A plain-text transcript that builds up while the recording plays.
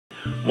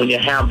when you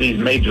have these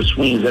major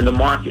swings in the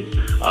market.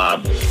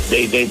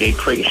 They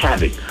create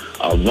havoc.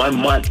 1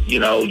 month,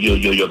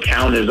 your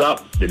count is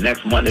up. The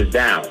next month is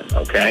down,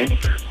 okay?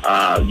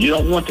 You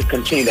don't want to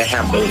continue to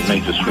have those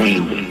major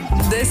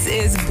swings. This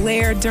is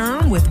Blair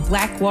Durham with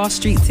Black Wall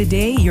Street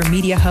Today, your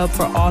media hub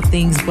for all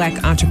things Black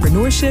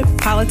entrepreneurship,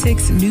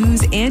 politics,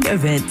 news, and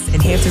events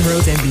in Hampton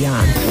Roads and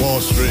beyond.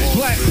 Wall Street.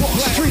 Black Wall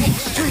Street.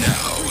 And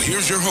now,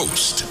 here's your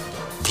host,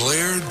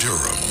 Blair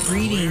Durham.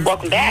 Greetings.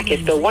 Welcome back.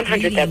 It's the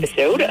 100th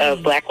episode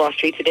of Black Wall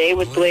Street Today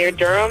with Blair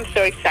Durham.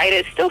 So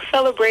excited. Still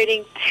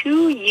celebrating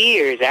 2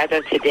 years as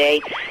of today.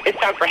 It's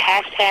time for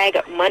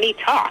hashtag Money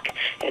Talk.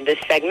 And this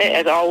segment,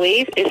 as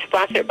always, is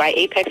sponsored by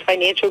Apex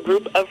Financial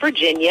Group of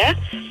Virginia.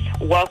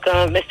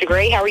 Welcome, Mr.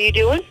 Gray. How are you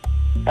doing?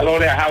 Hello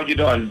there. How are you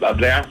doing,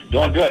 Blair?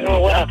 Doing good.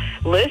 Oh, well,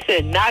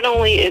 listen, not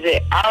only is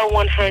it our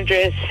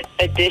 100th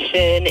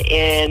edition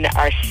and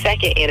our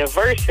second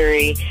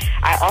anniversary,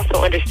 I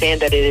also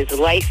understand that it is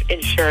Life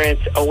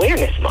Insurance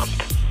Awareness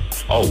Month.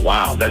 Oh,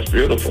 wow. That's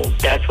beautiful.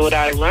 That's what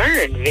I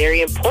learned.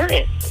 Very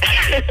important.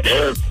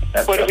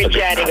 What are we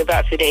chatting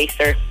about today,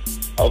 sir?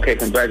 Okay,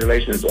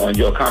 congratulations on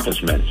your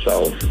accomplishment.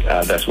 So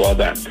that's well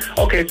done.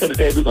 Okay, so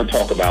today we're going to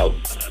talk about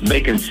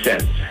making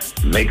sense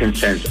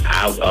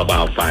out of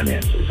our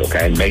finances,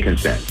 okay? Making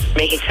sense.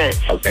 Making sense.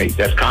 Okay,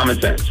 that's common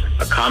sense.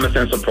 A common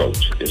sense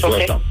approach is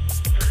okay. worth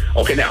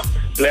Okay, now,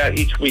 Blair,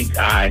 each week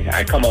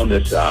I come on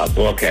this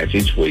broadcast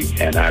each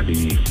week, and I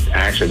be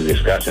actually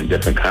discussing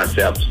different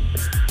concepts.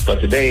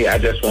 But today I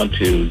just want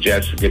to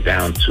get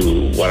down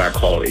to what I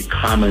call a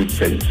common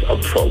sense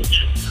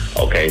approach.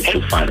 Okay,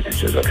 to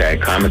finances, okay?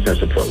 Common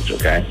sense approach,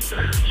 okay?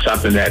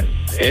 Something that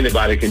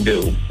anybody can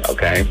do,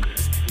 okay?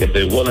 If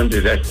they're willing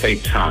to just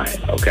take time,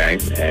 okay?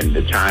 And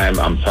the time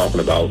I'm talking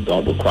about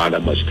don't require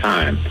that much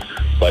time.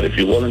 But if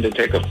you're willing to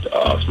take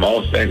a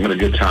small segment of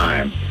your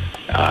time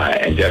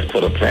and just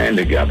put a plan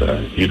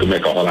together, you can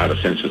make a whole lot of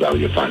sense out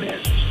of your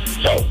finances.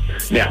 So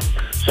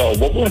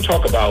what we're going to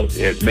talk about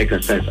is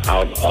making sense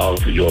out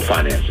of your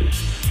finances.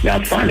 Now,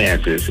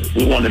 finances,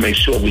 we want to make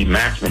sure we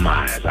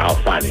maximize our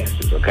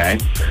finances, okay?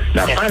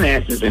 Now,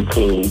 finances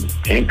include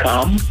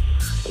income,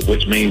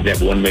 which means that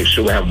we want to make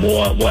sure we have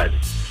more, when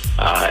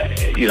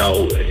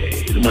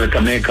it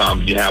comes to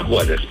income, you have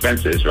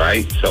expenses,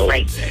 right? So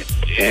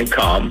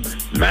income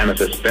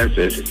minus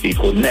expenses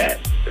equal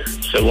net.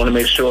 So we want to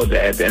make sure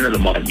that at the end of the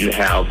month, you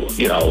have,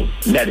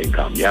 net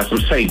income. You have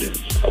some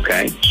savings,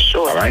 okay?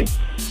 Sure. All right?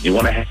 You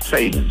want to have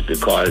savings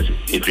because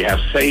if you have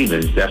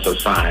savings, that's a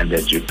sign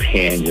that you're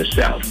paying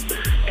yourself.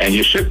 And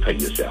you should pay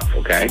yourself,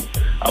 okay?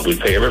 We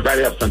pay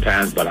everybody else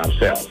sometimes but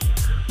ourselves.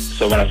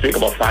 So when I speak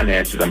about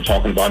finances, I'm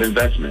talking about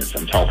investments.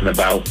 I'm talking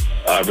about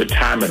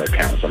retirement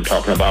accounts. I'm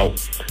talking about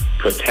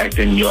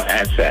protecting your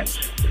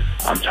assets.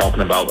 I'm talking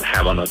about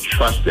having a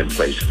trust in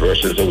place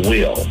versus a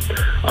will.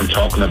 I'm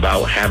talking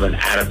about having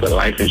adequate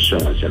life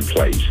insurance in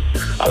place.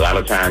 A lot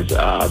of times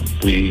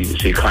we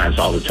see clients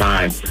all the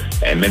time,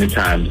 and many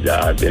times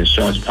the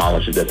insurance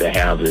policy that they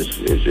have is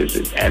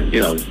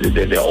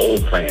they're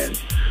old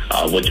plans,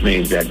 which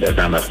means that there's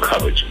not enough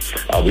coverage.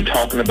 We're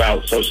talking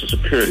about Social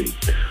Security.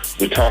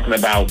 We're talking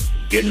about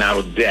getting out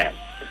of debt.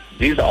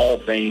 These are all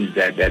things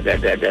that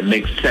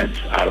make sense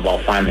out of our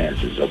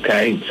finances,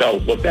 okay? So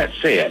with that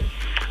said,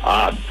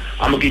 I'm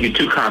going to give you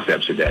two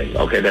concepts today,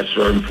 okay? That's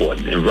very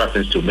important in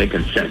reference to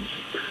making sense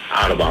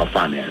out of our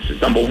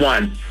finances. Number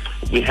one,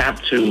 we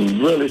have to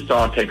really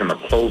start taking a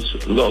close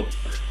look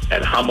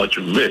at how much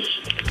risk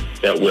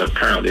that we're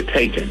currently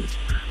taking.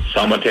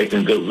 Some are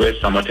taking good risk,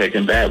 some are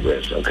taking bad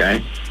risk,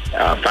 okay?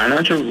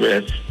 Financial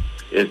risk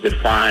is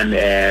defined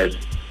as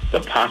the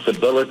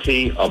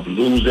possibility of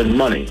losing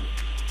money.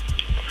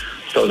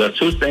 So there are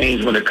two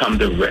things when it comes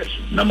to risk.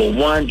 Number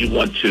one, you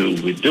want to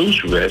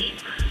reduce risk.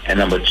 And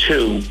number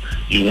two,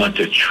 you want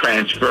to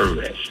transfer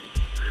risk.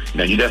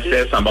 Now, you just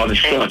said something about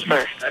insurance.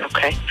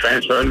 Okay.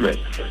 Transfer and risk.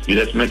 You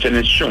just mentioned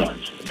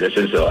insurance. This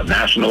is a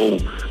national,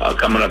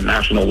 coming up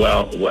National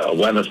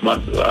Wellness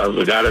Month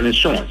regarding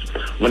insurance.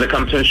 When it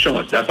comes to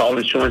insurance, that's all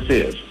insurance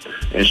is.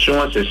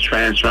 Insurance is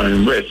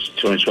transferring risk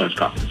to insurance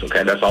companies,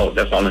 okay? That's all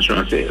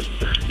insurance is.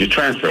 You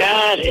transfer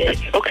Got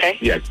risk. it. Okay.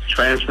 Yeah,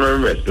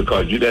 transferring risk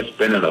because you're just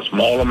spending a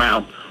small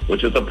amount,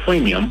 which is a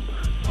premium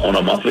on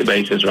a monthly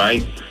basis,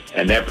 right?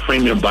 And that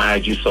premium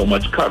buys you so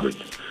much coverage.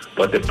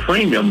 But the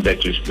premium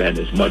that you spend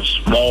is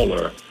much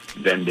smaller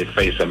than the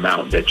face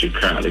amount that you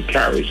currently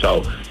carry.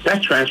 So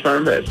that's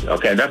transferring risk,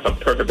 okay? That's a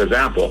perfect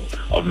example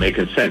of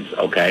making sense,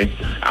 okay,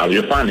 out of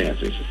your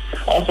finances.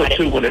 Also,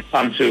 too, when it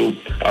comes to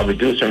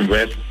reducing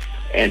risk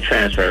and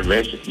transferring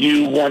risk,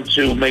 you want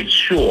to make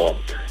sure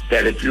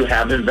that if you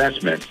have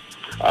investments,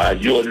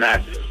 you're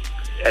not,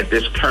 at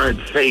this current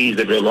phase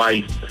of your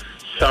life,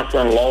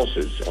 suffering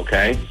losses,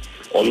 okay,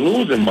 or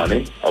losing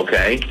money,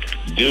 okay,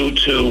 due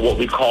to what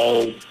we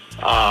call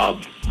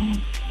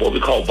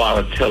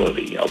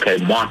volatility, okay,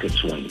 market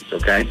swings,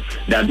 okay?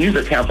 Now, these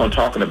accounts I'm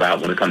talking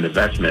about when it comes to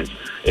investments,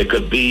 it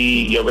could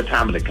be your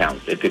retirement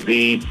account. It could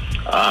be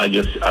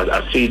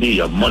a CD,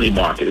 a money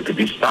market. It could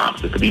be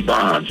stocks. It could be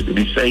bonds. It could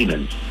be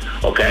savings,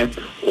 okay?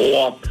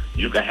 Or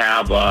you can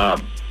have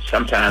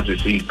Sometimes we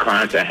see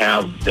clients that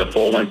have their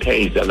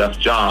 401ks that left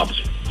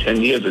jobs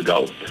 10 years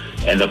ago,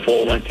 and the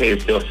 401k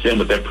is still sitting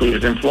with their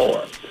previous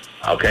employer.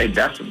 Okay,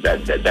 that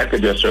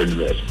could be a certain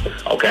risk.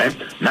 Okay,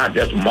 not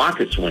just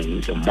market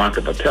swings and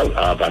market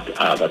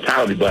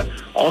vitality, but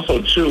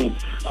also too,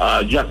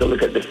 you have to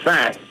look at the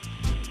fact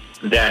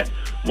that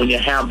when you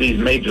have these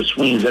major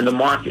swings in the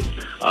market,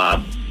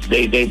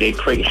 they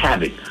create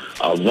havoc.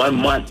 1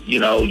 month,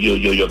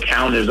 your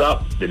count is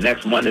up, the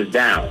next month is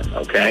down,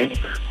 okay?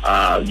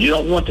 You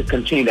don't want to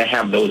continue to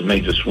have those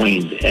major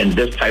swings in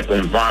this type of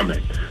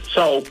environment.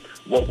 So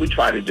what we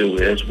try to do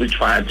is we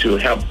try to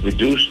help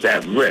reduce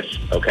that risk,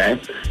 okay?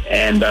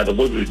 And the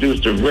way we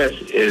reduce the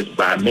risk is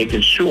by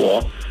making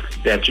sure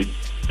that you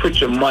put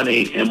your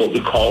money in what we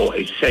call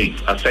a safe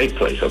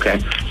place,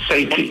 okay?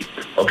 Safety,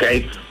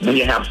 okay? When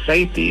you have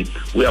safety,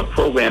 we have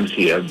programs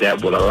here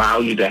that will allow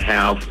you to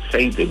have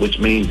safety, which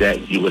means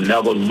that you will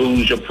never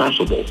lose your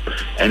principal.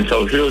 And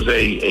so here's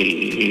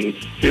an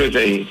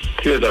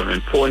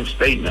important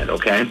statement,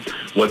 okay?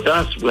 With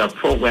us, we have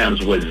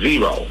programs where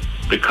zero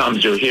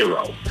becomes your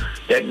hero.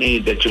 That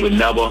means that you will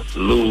never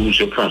lose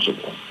your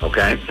principal,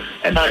 okay?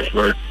 And that's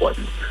very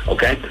important,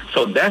 okay?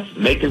 So that's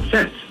making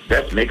sense.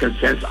 That's making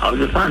sense out of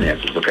your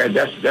finances, okay?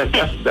 That's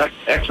an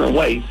excellent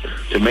way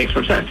to make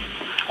some sense.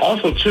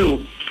 Also,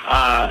 too,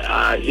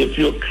 if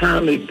you're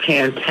currently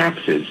paying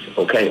taxes,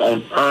 okay,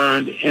 on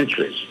earned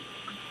interest,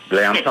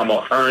 I'm talking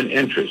about earned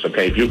interest,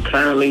 okay? If you're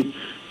currently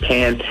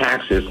paying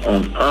taxes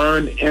on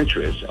earned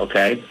interest,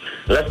 okay,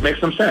 let's make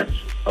some sense,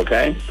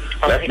 okay?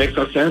 Let's make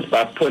some sense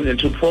by putting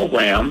into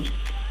programs,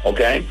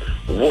 okay,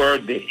 where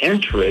the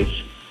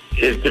interest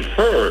is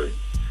deferred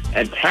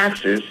and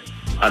taxes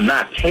are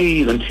not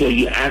paid until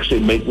you actually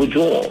make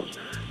withdrawals.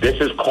 This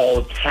is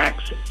called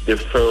tax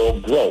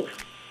deferral growth.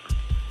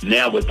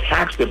 Now, with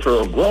tax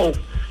deferral growth,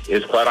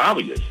 it's quite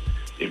obvious.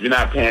 If you're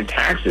not paying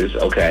taxes,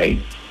 okay,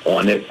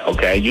 on it,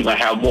 okay, you're going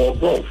to have more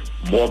growth,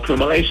 more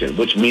accumulation,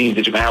 which means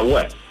that you're going to have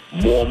what?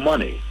 More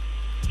money.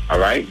 All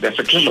right? That's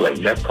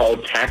accumulating. That's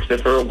called tax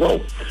deferral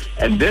growth.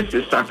 And this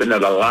is something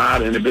that a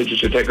lot of individuals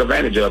should take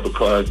advantage of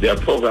because there are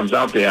programs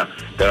out there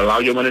that allow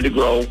your money to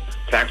grow,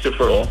 tax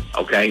deferral,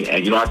 okay,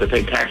 and you don't have to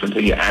pay tax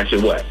until you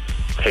actually what?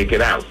 Take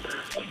it out.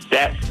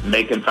 That's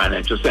making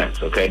financial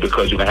sense, okay,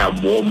 because you're going to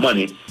have more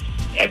money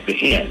at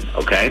the end,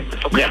 okay?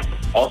 Now,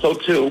 also,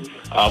 too,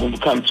 when we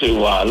come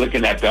to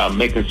looking at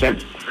making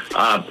sense,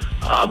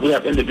 we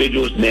have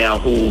individuals now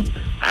who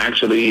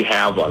actually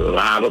have a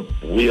lot of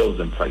wills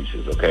in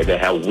places, okay? They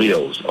have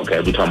wills, okay?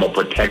 We're talking about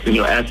protecting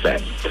your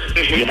assets.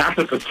 You have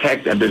to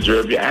protect and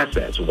preserve your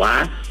assets.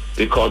 Why?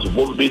 Because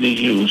what would be the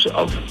use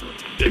of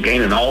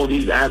gaining all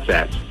these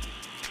assets,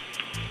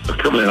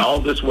 accumulating all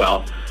this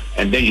wealth,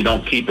 and then you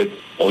don't keep it,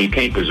 or you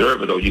can't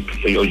preserve it, or you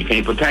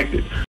can't protect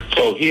it.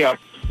 So here,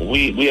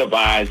 we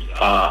advise,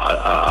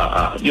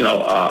 a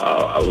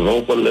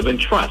local living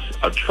trust.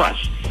 A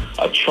trust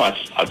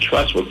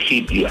will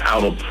keep you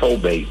out of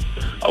probate,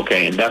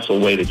 okay? And that's a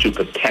way that you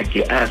protect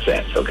your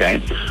assets,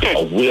 okay?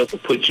 A will to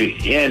put you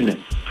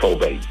in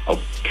probate,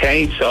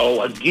 okay?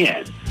 So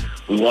again,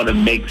 we want to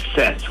make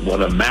sense. We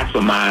want to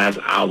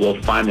maximize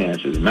our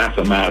finances,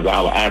 maximize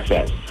our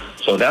assets.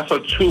 So that's a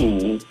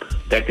tool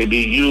that can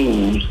be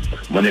used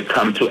when it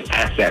comes to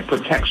asset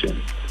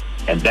protection.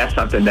 And that's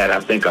something that I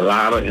think a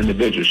lot of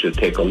individuals should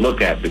take a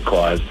look at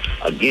because,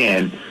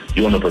 again,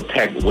 you want to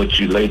protect what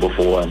you labor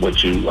for and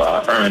what you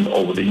earned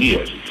over the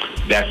years.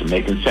 That's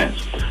making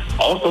sense.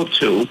 Also,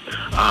 too,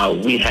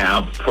 we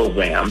have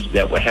programs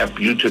that will help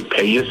you to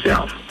pay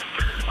yourself.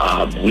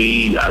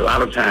 We, a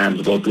lot of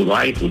times, go through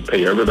life, we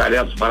pay everybody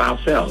else but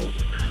ourselves.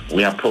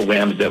 We have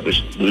programs that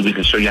we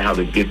can show you how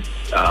to get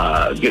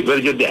rid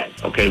of your debt.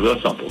 Okay, real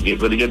simple.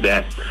 Get rid of your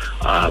debt.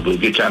 We'll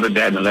get you out of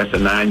debt in less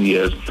than 9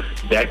 years.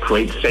 That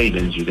creates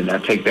savings. You can now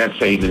take that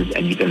savings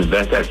and you can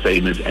invest that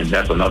savings, and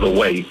that's another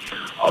way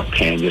of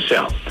paying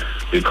yourself.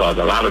 Because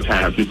a lot of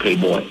times we pay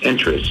more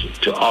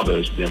interest to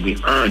others than we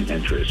earn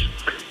interest.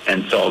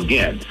 And so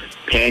again,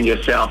 paying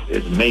yourself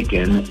is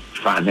making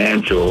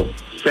financial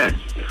sense.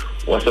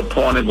 What's the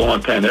point of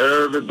going paying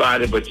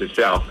everybody but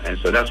yourself? And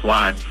so that's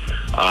why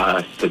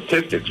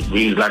statistics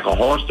reads like a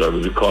horror story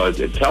because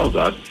it tells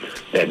us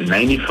that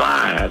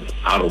 95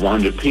 out of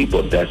 100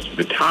 people that's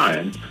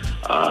retiring,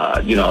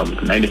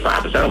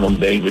 95% of them,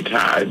 they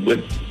retired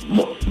with,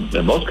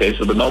 in most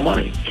cases, with no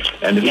money.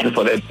 And the reason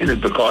for that is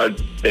because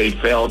they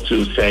failed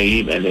to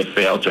save and they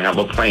failed to have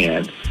a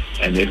plan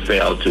and they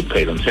failed to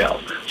pay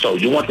themselves. So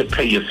you want to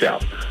pay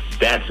yourself.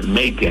 That's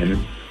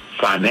making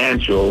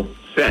financial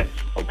sense.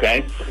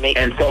 Okay?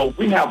 And so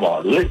we have a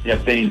list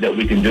of things that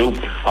we can do.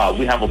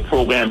 We have a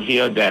program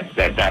here that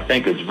I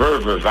think is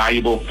very, very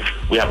valuable.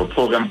 We have a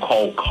program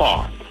called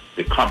CAR,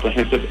 the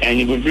Comprehensive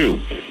Annual Review.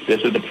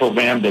 This is the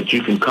program that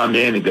you can come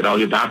in and get all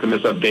your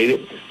documents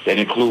updated. That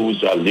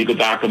includes legal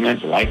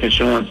documents, life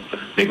insurance,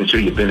 making sure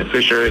your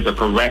beneficiaries are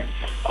correct,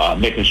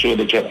 making sure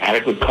that you have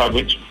adequate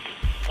coverage.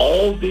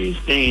 All these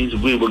things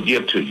we will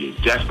give to you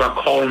just by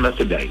calling us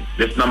today.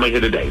 This number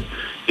here today.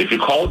 If you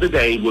call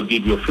today, we'll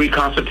give you a free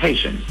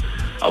consultation.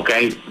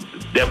 Okay,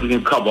 that we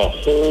can cover a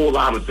whole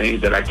lot of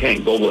things that I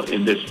can't go over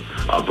in this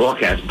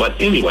broadcast. But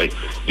anyway,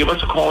 give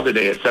us a call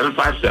today at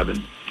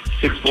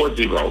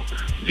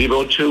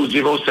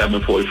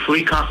 757-640-0207 for a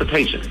free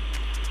consultation.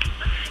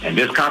 And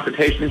this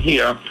consultation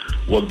here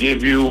will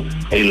give you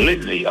a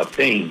litany of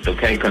things,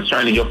 okay,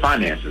 concerning your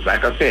finances.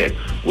 Like I said,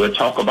 we'll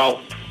talk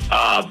about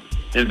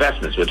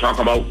investments. We'll talk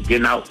about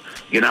getting out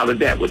of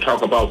debt. We'll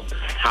talk about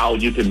how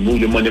you can move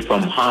your money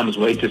from harm's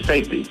way to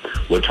safety.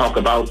 We'll talk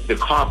about the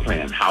car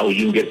plan, how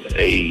you can get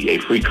a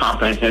free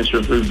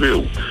comprehensive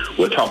review.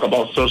 We'll talk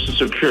about Social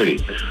Security.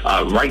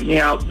 Right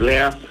now,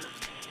 Blair,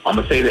 I'm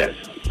going to say this,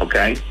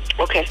 okay?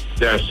 Okay.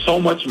 There's so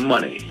much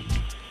money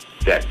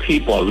that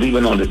people are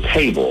leaving on the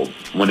table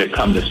when it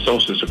comes to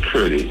Social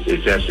Security.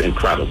 It's just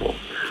incredible.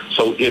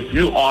 So if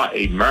you are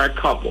a married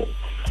couple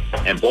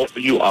and both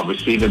of you are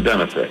receiving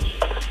benefits,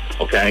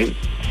 okay,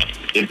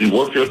 it'd be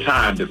worth your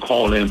time to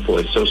call in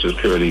for a Social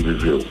Security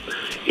review.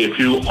 If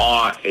you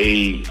are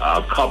a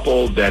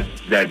couple that's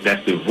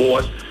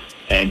divorced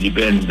and you've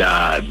been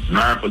married for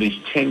at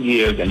least 10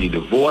 years and you're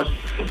divorced,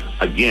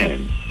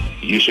 again,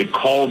 you should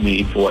call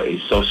me for a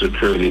Social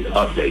Security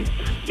update.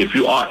 If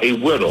you are a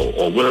widow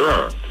or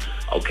widower,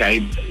 okay,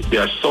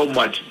 there's so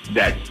much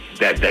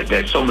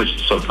there's so much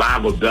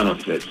survival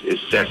benefits.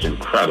 It's just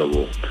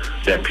incredible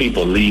that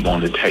people leave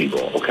on the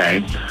table,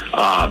 okay?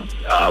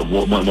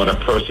 When a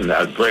person,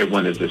 a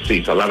breadwinner, is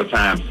deceased, a lot of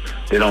times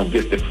they don't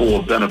get the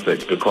full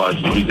benefits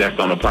because we just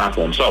don't apply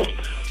for them. So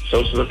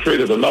Social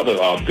Security is another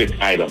big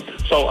item.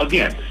 So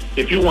again,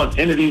 if you want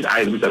any of these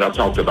items that I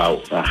talked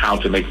about on how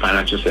to make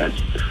financial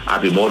sense,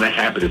 I'd be more than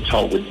happy to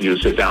talk with you,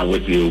 sit down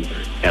with you,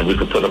 and we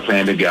can put a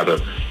plan together.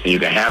 And you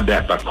can have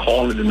that by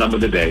calling the number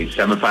today,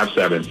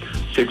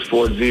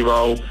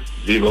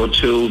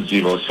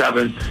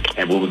 757-640-0207,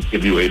 and we will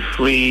give you a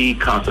free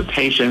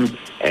consultation.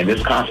 And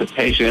this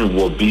consultation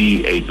will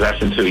be a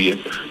blessing to you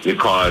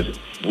because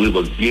we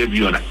will give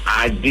you an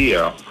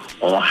idea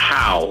on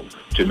how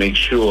to make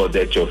sure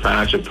that your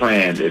financial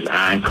plan is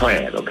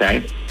ironclad,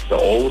 okay? The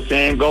old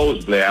saying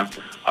goes, Blair,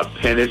 a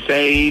penny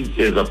saved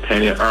is a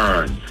penny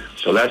earned.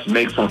 So let's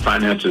make some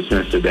financial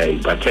sense today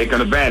by taking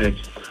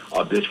advantage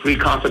of this free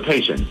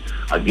consultation.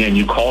 Again,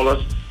 you call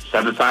us,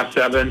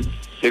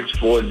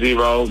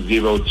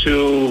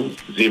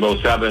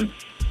 757-640-0207.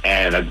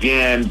 And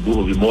again, we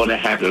will be more than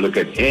happy to look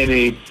at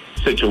any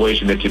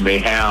situation that you may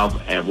have,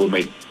 and we'll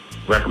make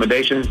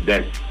recommendations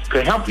that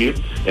could help you,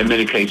 in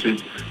many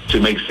cases,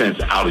 to make sense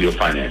out of your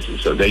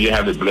finances. So there you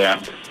have it, Blair.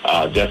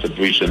 Just a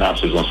brief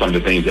synopsis on some of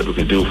the things that we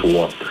can do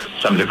for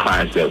some of the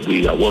clients that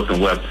we are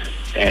working with.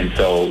 And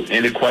so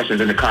any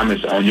questions in the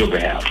comments on your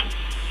behalf?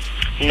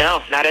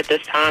 No, not at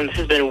this time. This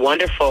has been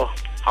wonderful.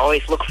 I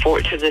always look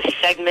forward to this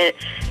segment.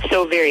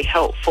 So very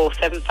helpful.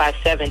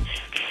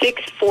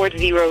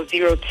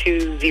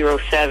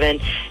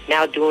 757-640-0207.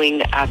 Now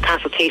doing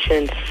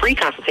consultations, free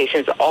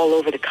consultations all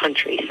over the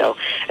country. So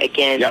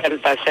again,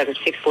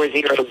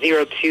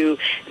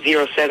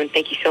 757-640-0207.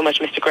 Thank you so much,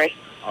 Mr. Gray.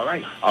 All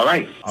right.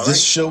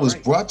 This show is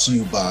brought to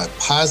you by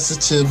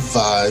Positive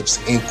Vibes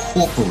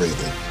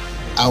Incorporated,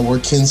 our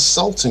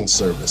consulting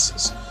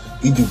services.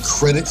 We do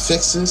credit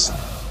fixes,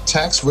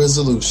 tax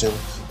resolution,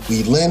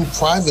 we lend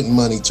private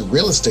money to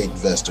real estate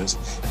investors,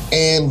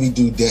 and we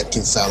do debt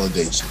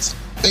consolidations.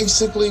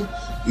 Basically,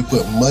 we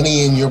put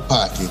money in your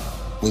pocket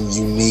when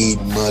you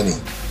need money.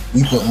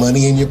 We put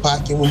money in your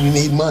pocket when you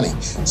need money.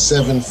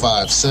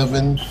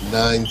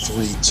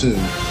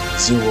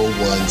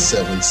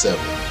 757-932-0177.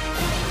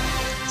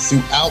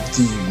 Throughout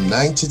the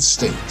United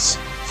States,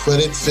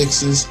 credit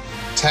fixes,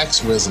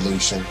 tax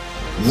resolution,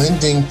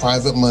 lending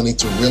private money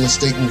to real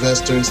estate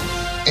investors,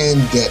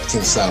 and debt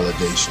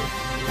consolidation.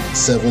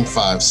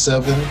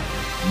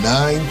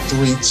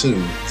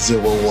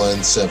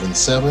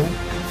 757-932-0177.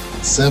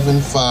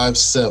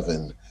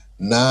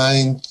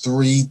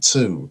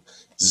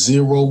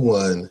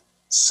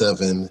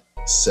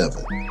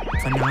 757-932-0177.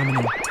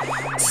 Phenomenal.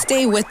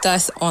 Stay with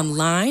us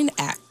online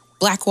at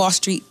Black Wall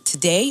Street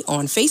Today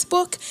on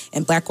Facebook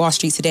and Black Wall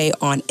Street Today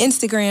on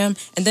Instagram,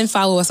 and then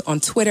follow us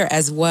on Twitter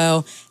as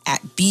well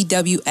at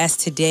BWS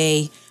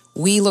Today.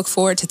 We look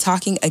forward to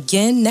talking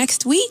again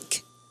next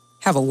week.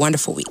 Have a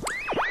wonderful week.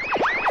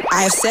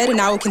 I have said and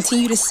I will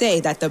continue to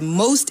say that the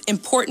most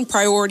important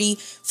priority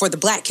for the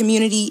Black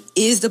community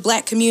is the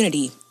Black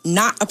community,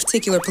 not a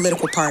particular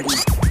political party.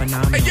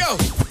 Phenomenal. Hey, yo,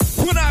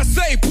 when I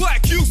say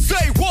black, you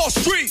say Wall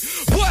Street.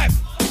 Black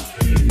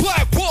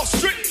Wall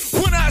Street.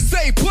 When I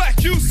say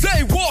black, you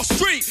say Wall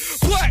Street.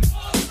 Black.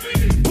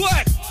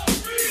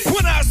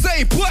 When I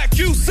say black,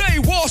 you say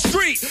Wall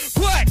Street.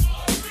 Black.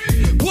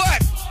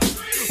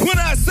 When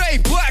I say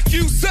black,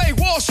 you say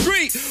Wall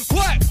Street.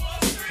 Black.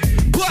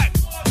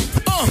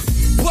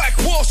 Black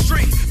Wall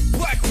Street.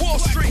 Black Wall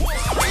Street.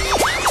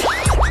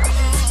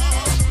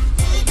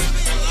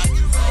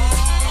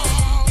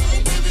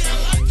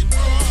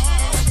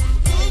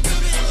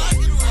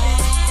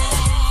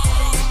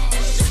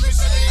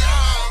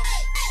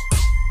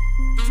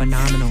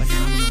 Phenomenal.